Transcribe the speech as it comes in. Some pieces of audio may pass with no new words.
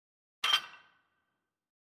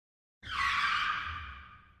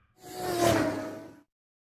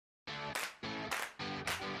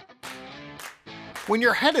When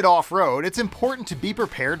you're headed off-road, it's important to be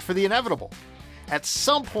prepared for the inevitable. At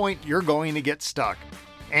some point, you're going to get stuck.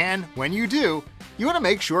 And when you do, you want to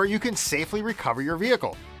make sure you can safely recover your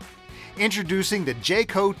vehicle. Introducing the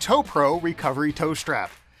JACO TowPro Recovery Tow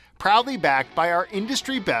Strap, proudly backed by our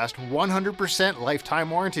industry-best 100%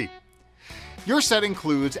 lifetime warranty. Your set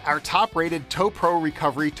includes our top-rated TowPro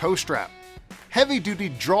Recovery Tow Strap, heavy-duty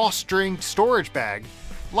drawstring storage bag,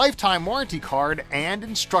 lifetime warranty card, and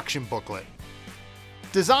instruction booklet.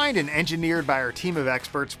 Designed and engineered by our team of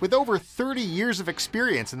experts with over 30 years of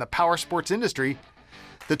experience in the powersports industry,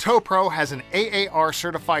 the TowPro has an AAR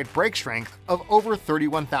certified brake strength of over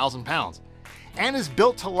 31,000 pounds and is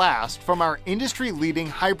built to last from our industry-leading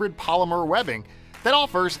hybrid polymer webbing that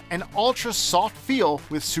offers an ultra-soft feel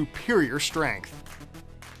with superior strength.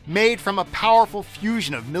 Made from a powerful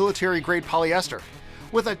fusion of military-grade polyester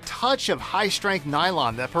with a touch of high-strength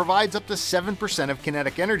nylon that provides up to 7% of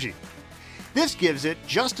kinetic energy. This gives it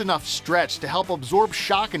just enough stretch to help absorb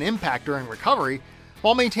shock and impact during recovery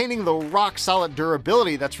while maintaining the rock-solid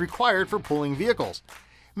durability that's required for pulling vehicles,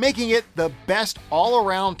 making it the best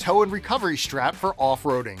all-around tow and recovery strap for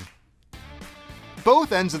off-roading.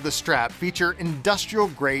 Both ends of the strap feature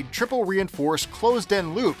industrial-grade triple-reinforced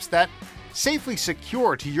closed-end loops that safely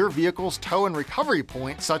secure to your vehicle's tow and recovery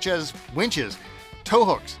points such as winches, tow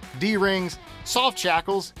hooks, D-rings, soft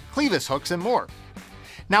shackles, clevis hooks, and more.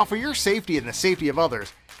 Now, for your safety and the safety of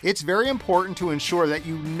others, it's very important to ensure that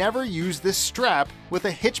you never use this strap with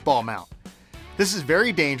a hitch ball mount. This is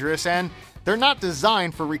very dangerous and they're not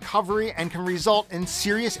designed for recovery and can result in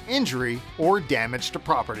serious injury or damage to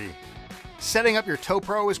property. Setting up your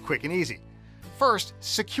TowPro is quick and easy. First,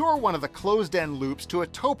 secure one of the closed-end loops to a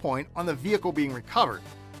tow point on the vehicle being recovered.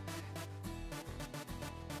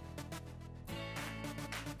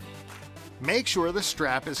 Make sure the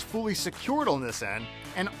strap is fully secured on this end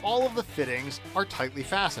and all of the fittings are tightly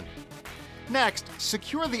fastened. Next,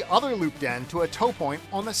 secure the other looped end to a tow point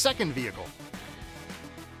on the second vehicle.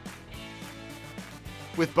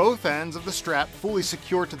 With both ends of the strap fully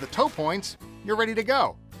secured to the tow points, you're ready to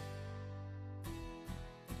go.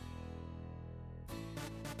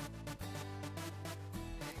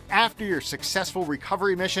 After your successful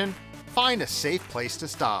recovery mission, find a safe place to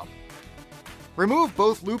stop. Remove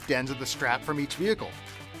both looped ends of the strap from each vehicle.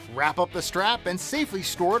 Wrap up the strap and safely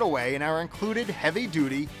store it away in our included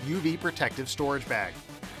heavy-duty UV protective storage bag.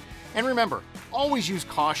 And remember, always use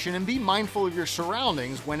caution and be mindful of your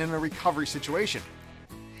surroundings when in a recovery situation.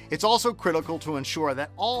 It's also critical to ensure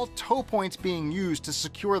that all tow points being used to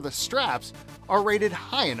secure the straps are rated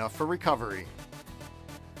high enough for recovery.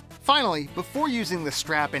 Finally, before using the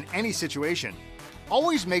strap in any situation,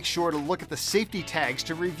 always make sure to look at the safety tags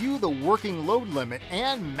to review the working load limit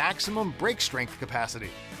and maximum brake strength capacity.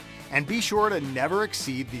 And be sure to never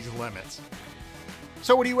exceed these limits.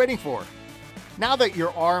 So what are you waiting for? Now that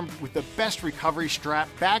you're armed with the best recovery strap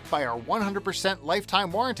backed by our 100%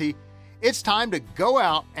 lifetime warranty, it's time to go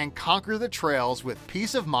out and conquer the trails with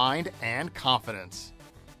peace of mind and confidence.